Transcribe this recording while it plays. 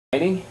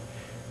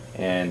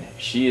And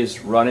she is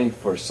running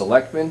for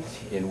Selectman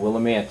in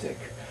Willimantic.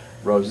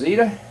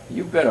 Rosita,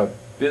 you've been a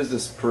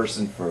business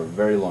person for a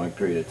very long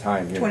period of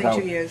time here 22 in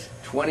town. years.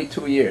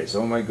 22 years,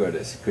 oh my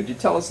goodness. Could you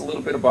tell us a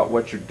little bit about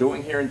what you're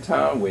doing here in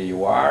town, where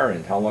you are,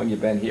 and how long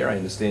you've been here? I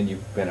understand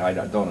you've been, I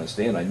don't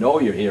understand, I know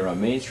you're here on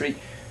Main Street.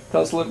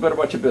 Tell us a little bit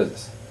about your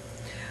business.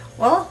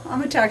 Well,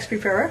 I'm a tax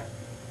preparer,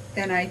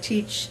 and I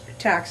teach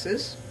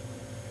taxes.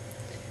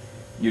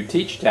 You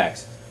teach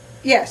taxes?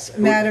 Yes,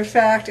 matter of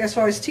fact, as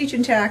far as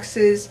teaching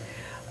taxes,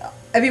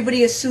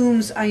 everybody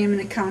assumes I am an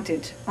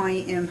accountant. I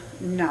am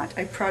not.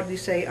 I proudly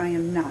say I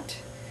am not.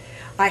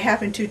 I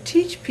happen to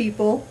teach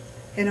people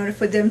in order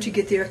for them to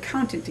get their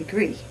accountant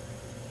degree.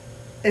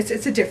 It's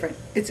different.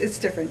 It's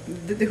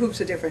different. The hoops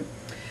are different.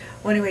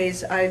 Well,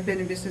 anyways, I've been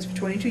in business for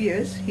 22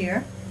 years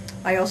here.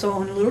 I also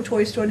own a little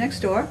toy store next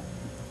door.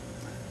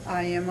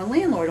 I am a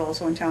landlord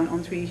also in town,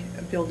 own 3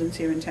 buildings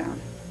here in town.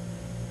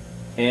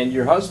 And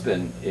your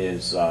husband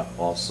is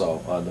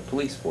also on the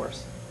police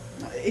force.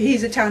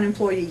 He's a town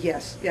employee,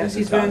 yes. Yes,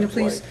 he's been on the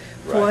police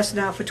force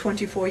now for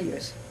 24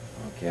 years.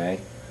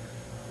 Okay.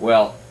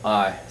 Well,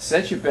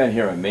 since you've been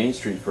here on Main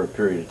Street for a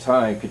period of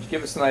time, could you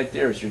give us an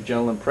idea? Is your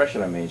general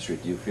impression on Main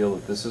Street? Do you feel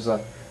that this is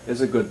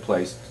a good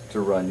place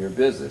to run your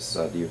business?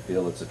 Do you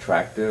feel it's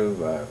attractive?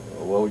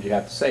 What would you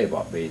have to say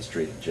about Main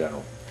Street in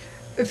general?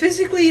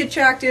 Physically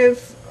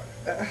attractive,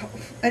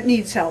 it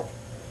needs help.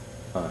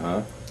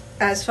 Uh-huh.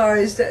 As far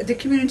as the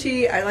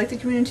community, I like the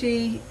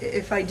community.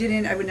 If I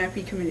didn't, I would not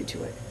be committed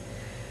to it.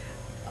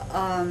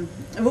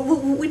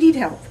 We need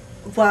help.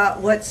 But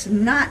what's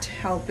not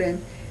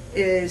helping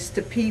is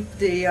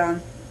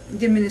the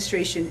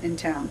administration in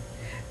town.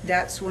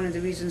 That's one of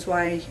the reasons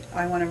why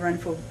I want to run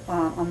for.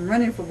 I'm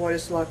running for Board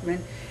of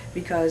Selectmen,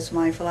 because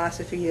my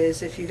philosophy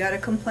is if you got a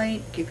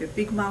complaint, keep your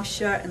big mouth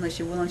shut unless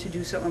you're willing to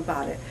do something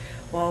about it.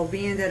 Well,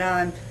 being that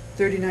I'm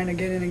 39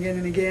 again and again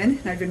and again,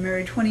 and I've been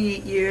married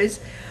 28 years.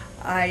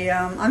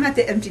 I'm at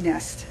the empty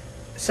nest,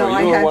 so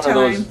I you're had one time.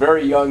 of those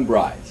very young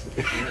brides.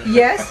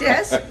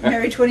 Yes,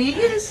 married 28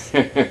 years.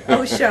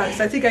 Oh shucks,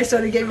 I think I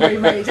sort of gave away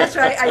my age. That's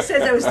right. I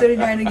said I was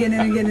 39 again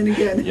and again and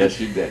again. Yes,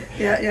 you did.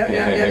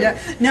 Yeah.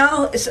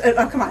 No,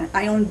 come on.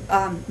 I own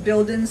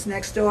buildings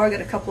next door. I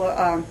got a couple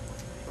of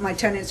my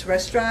tenants'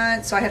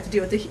 restaurants, so I have to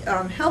deal with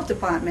the health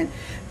department,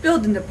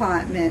 building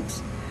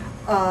department.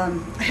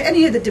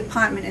 Any of the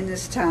department in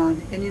this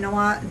town, and you know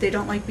what, they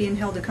don't like being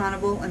held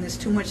accountable, and there's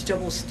too much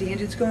double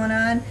standards going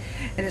on,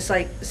 and it's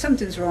like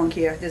something's wrong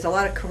here. There's a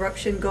lot of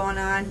corruption going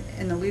on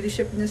in the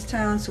leadership in this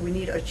town, so we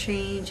need a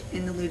change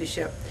in the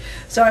leadership.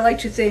 So I like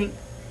to think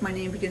my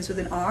name begins with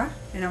an R,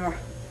 and I'm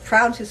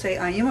proud to say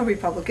I am a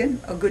Republican,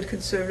 a good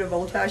conservative,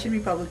 old-fashioned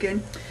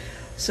Republican.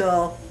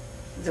 So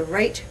the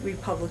right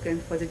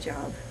Republican for the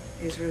job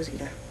is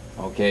Rosita.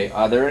 Okay,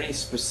 are there any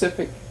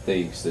specific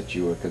things that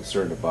you are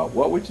concerned about?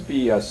 What would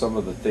be some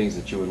of the things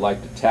that you would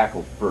like to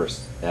tackle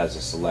first as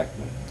a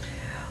selectman?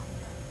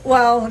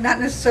 Well, not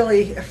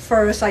necessarily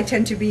first. I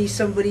tend to be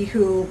somebody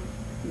who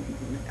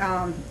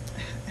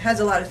has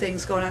a lot of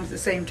things going on at the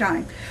same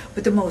time.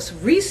 But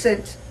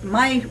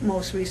my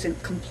most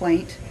recent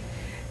complaint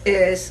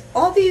is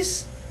all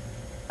these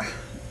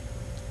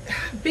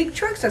big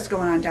trucks that's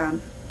going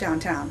on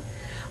downtown.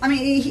 I mean,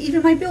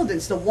 even my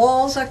buildings, the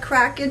walls are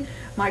cracking,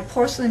 my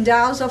porcelain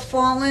dolls are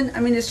falling.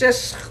 I mean, it's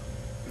just,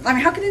 I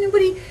mean, how can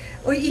anybody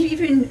or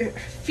even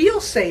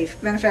feel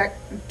safe? Matter of fact,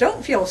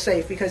 don't feel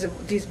safe because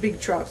of these big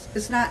trucks.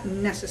 It's not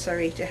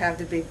necessary to have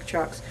the big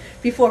trucks.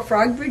 Before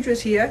Frog Bridge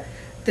was here,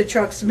 the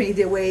trucks made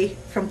their way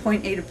from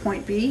point A to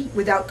point B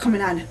without coming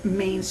on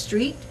Main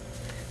Street.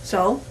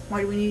 So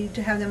why do we need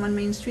to have them on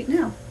Main Street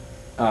now?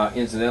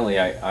 Incidentally,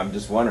 I'm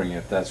just wondering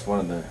if that's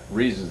one of the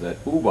reasons that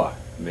Uber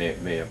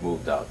may have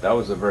moved out. That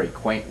was a very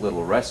quaint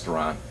little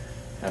restaurant.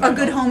 A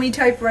good homey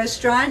type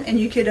restaurant, and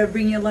you could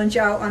bring your lunch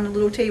out on a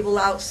little table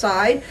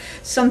outside.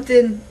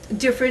 Something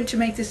different to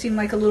make this seem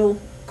like a little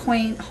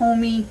quaint,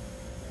 homey,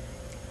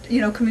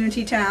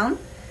 community town.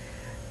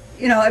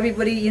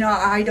 Everybody,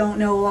 I don't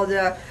know all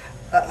the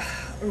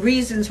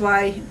reasons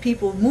why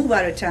people move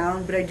out of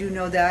town, but I do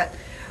know that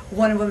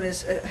one of them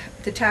is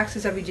the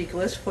taxes are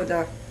ridiculous for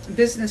the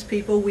business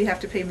people. We have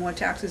to pay more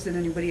taxes than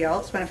anybody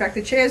else. Matter of fact,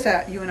 the chairs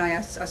that you and I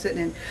are sitting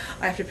in,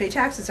 I have to pay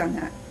taxes on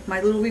that.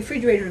 My little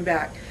refrigerator in the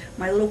back,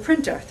 my little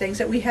printer, things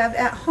that we have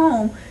at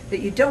home that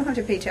you don't have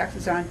to pay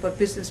taxes on, but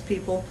business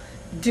people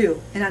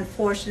do. And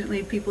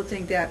unfortunately, people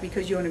think that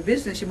because you own a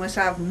business, you must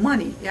have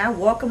money. Yeah,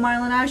 walk a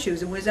mile in our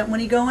shoes. And where's that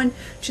money going?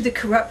 To the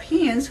corrupt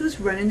hands who's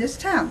running this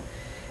town.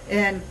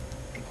 And,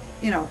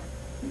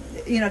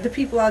 the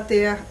people out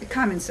there,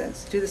 common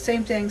sense, do the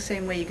same thing,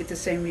 same way, you get the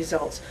same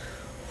results.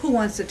 Who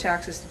wants the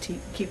taxes to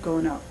keep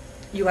going up?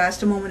 You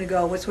asked a moment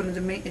ago, what's one of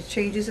the main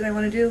changes that I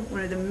want to do?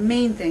 One of the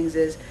main things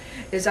is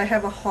I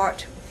have a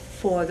heart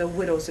for the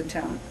widows in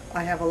town.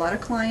 I have a lot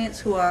of clients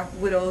who are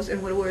widows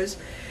and widowers,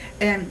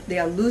 and they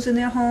are losing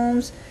their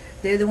homes.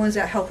 They're the ones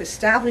that help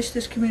establish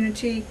this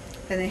community,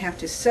 and they have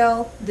to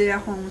sell their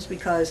homes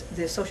because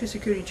their Social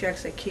Security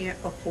checks, they can't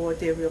afford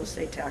their real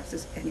estate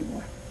taxes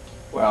anymore.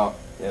 Well,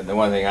 yeah, the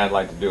one thing I'd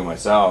like to do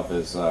myself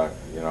is,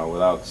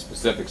 without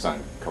specifics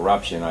on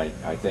corruption,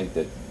 I think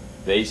that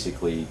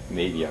basically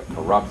maybe a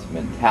corrupt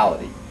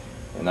mentality.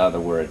 In other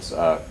words,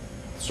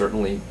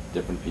 certainly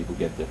different people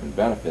get different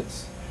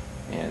benefits,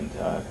 and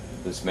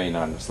this may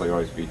not necessarily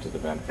always be to the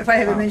benefit. If I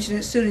haven't of mentioned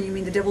it sooner, you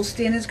mean the double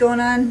standards going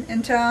on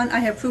in town? I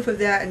have proof of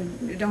that,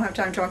 and we don't have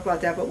time to talk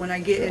about that. But when I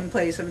get in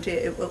place,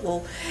 it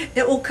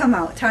will come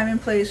out. Time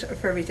and place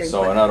for everything.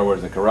 So, but in other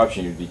words, the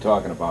corruption you'd be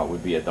talking about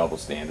would be a double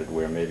standard,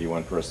 where maybe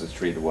one person's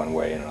treated one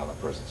way and another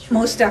person's treated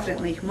most another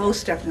definitely, way.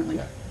 most definitely.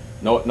 Yeah.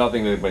 No,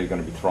 nothing that anybody's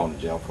going to be thrown in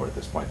jail for at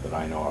this point that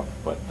I know of,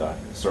 but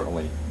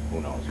certainly,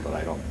 who knows? But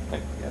I don't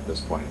think at this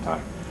point in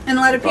time. And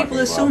a lot of We're people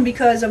talking assume about-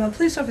 because I'm a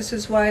police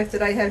officer's wife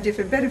that I have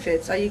different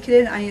benefits. Are you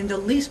kidding? I am the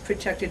least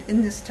protected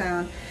in this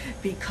town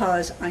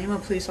because I am a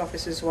police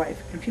officer's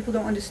wife. And people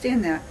don't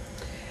understand that.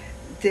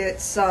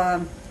 That's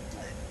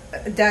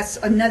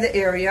another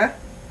area.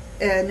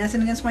 And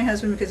nothing against my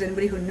husband, because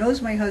anybody who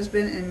knows my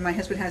husband, and my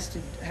husband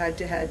had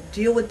to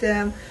deal with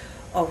them,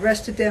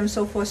 arrested them,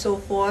 so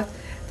forth,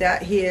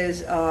 that he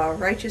is a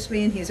righteous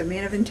man, he's a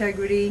man of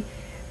integrity,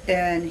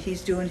 and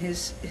he's doing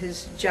his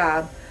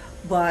job.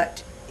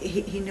 But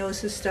he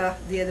knows his stuff.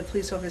 The other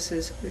police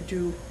officers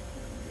do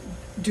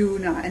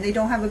not, and they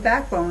don't have a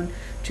backbone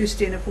to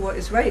stand up for what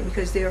is right,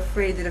 because they're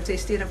afraid that if they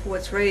stand up for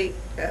what's right,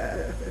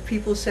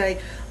 people say,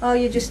 "Oh,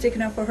 you're just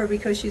sticking up for her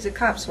because she's a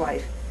cop's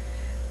wife."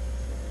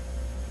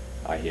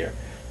 I hear.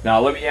 Now,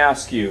 let me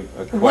ask you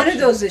a question. One of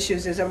those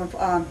issues is I'm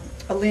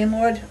a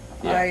landlord.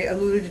 Yeah. I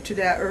alluded to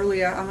that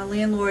earlier. I'm a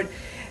landlord,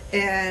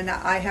 and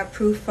I have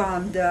proof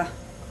from the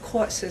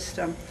court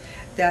system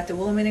that the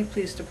Willimantic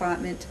Police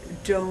Department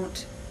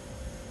don't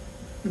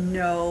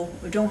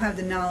have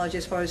the knowledge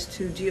as far as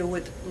to deal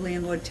with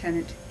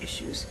landlord-tenant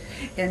issues,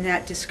 and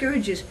that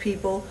discourages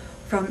people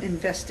from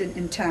investing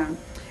in town.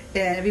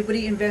 And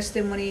everybody invests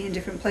their money in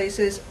different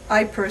places.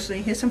 I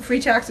personally, here's some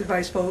free tax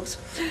advice, folks,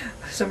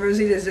 some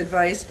Rosita's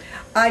advice.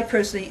 I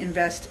personally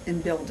invest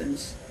in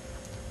buildings,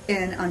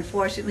 and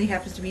unfortunately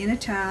happens to be in a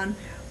town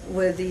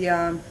where the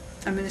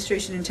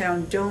administration in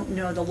town don't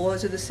know the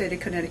laws of the state of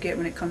Connecticut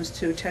when it comes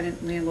to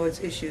tenant landlords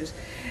issues,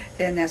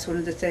 and that's one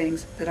of the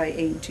things that I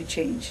aim to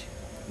change.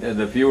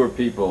 The fewer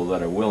people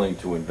that are willing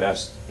to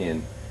invest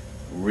in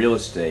real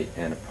estate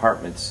and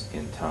apartments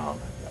in town,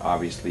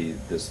 obviously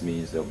this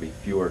means there'll be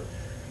fewer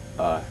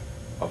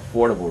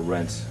affordable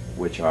rents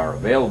which are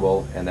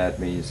available, and that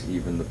means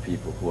even the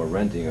people who are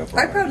renting are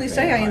I'd probably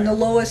say I am the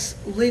lowest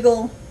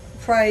legal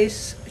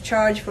price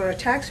charge for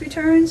tax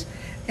returns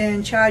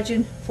and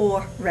charging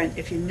for rent,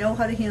 if you know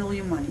how to handle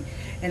your money.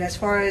 And as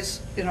far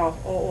as,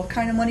 what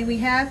kind of money we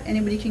have,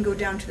 anybody can go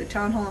down to the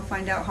town hall and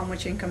find out how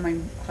much income my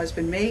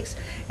husband makes,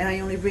 and I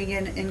only bring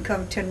in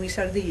income 10 weeks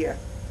out of the year.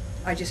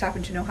 I just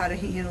happen to know how to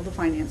handle the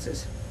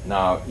finances.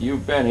 Now,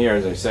 you've been here,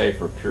 as I say,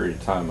 for a period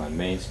of time on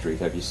Main Street.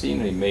 Have you seen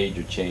any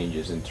major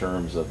changes in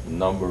terms of the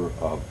number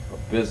of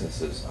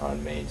businesses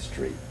on Main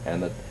Street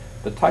and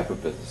the type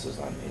of businesses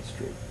on Main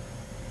Street?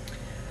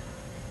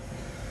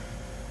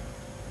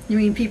 You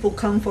mean people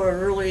come for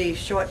a really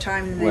short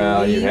time and then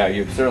Well, leave?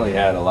 you've certainly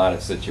had a lot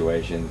of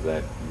situations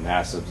that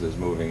Massives is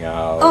moving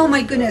out. Oh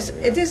my goodness,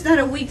 Yeah. there's not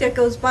a week that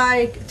goes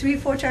by 3 or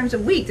 4 times a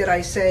week that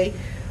I say,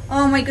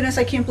 oh my goodness,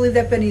 I can't believe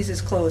that Benny's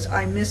is closed.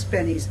 I miss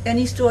Benny's.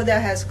 Any store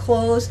that has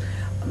closed,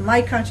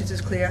 my conscience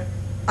is clear.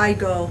 I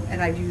go and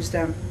I've used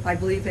them. I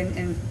believe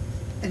in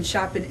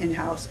shopping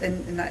in-house,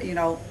 and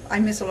I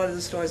miss a lot of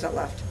the stores that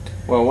left.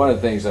 Well, one of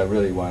the things I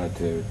really wanted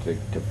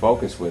to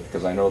focus with,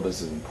 because I know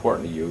this is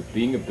important to you,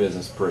 being a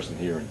business person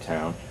here in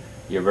town,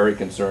 you're very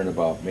concerned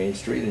about Main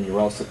Street, and you're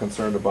also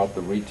concerned about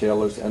the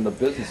retailers and the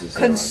businesses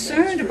here on Main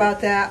Concerned Street.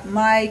 about that,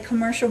 my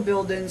commercial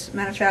buildings,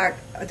 matter of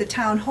fact, the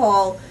town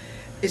hall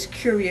is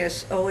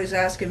curious, always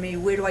asking me,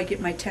 where do I get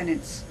my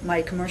tenants?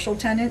 My commercial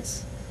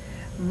tenants?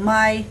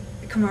 My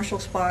commercial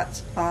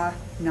spots are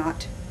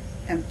not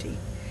empty.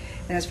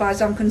 And as far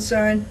as I'm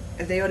concerned,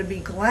 they ought to be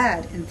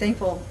glad and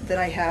thankful that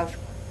I have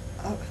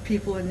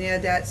people in there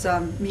that's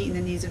meeting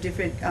the needs of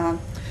different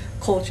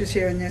cultures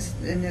here in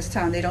this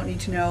town. They don't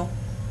need to know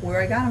where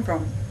I got them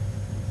from.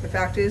 The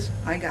fact is,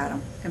 I got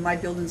them, and my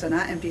buildings are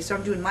not empty. So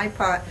I'm doing my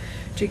part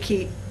to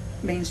keep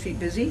Main Street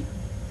busy.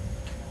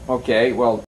 Okay, well,